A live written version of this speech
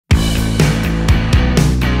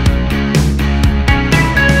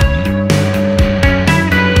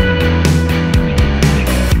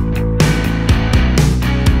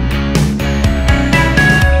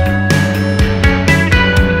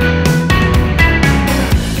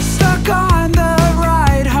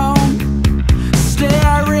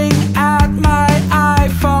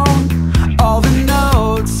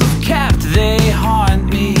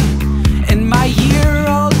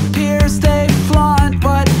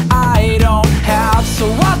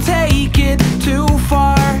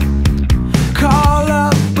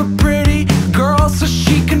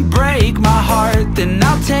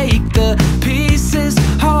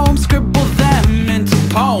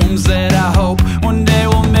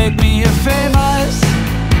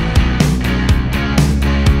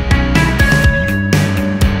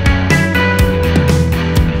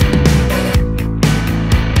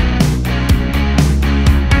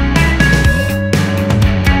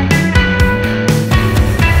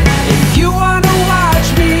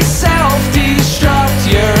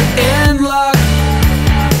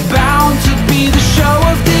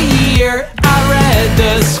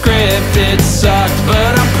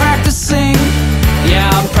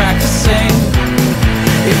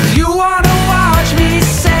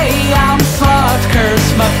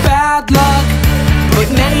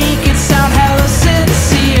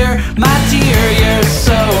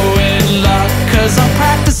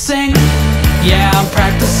I'm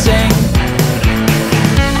practicing.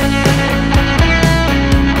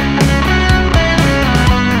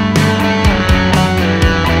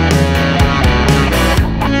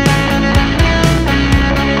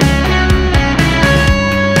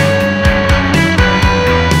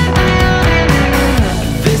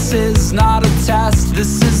 This is not a test,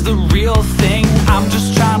 this is the real thing. I'm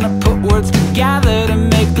just trying to put words together to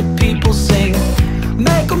make the people sing.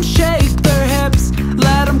 Make them shake their hips,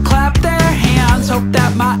 let them clap their hands. Hope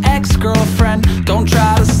that my ex-girlfriend don't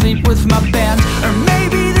try to sleep with my band. Or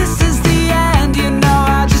maybe this is the end, you know,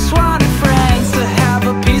 I just wanted friends to have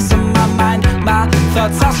a piece of my mind. My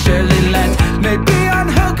thoughts I'll surely lend. Maybe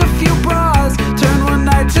unhook a few bras, turn one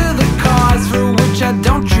night to the cause for which I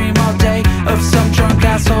don't dream all day of some drunk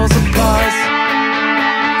asshole's applause.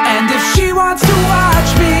 And if she wants to watch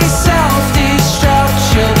me self-destruct,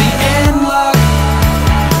 she'll be in luck.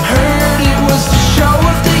 Heard it was the show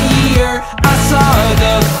of the year, I saw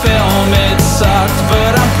the film, it sucked.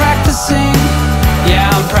 But I'm practicing,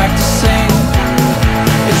 yeah, I'm practicing.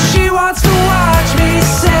 If she wants to watch me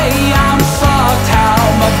say I'm fucked, how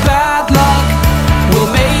my bad luck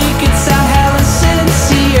will make it sound hella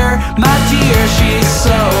sincere. My dear, she's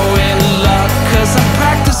so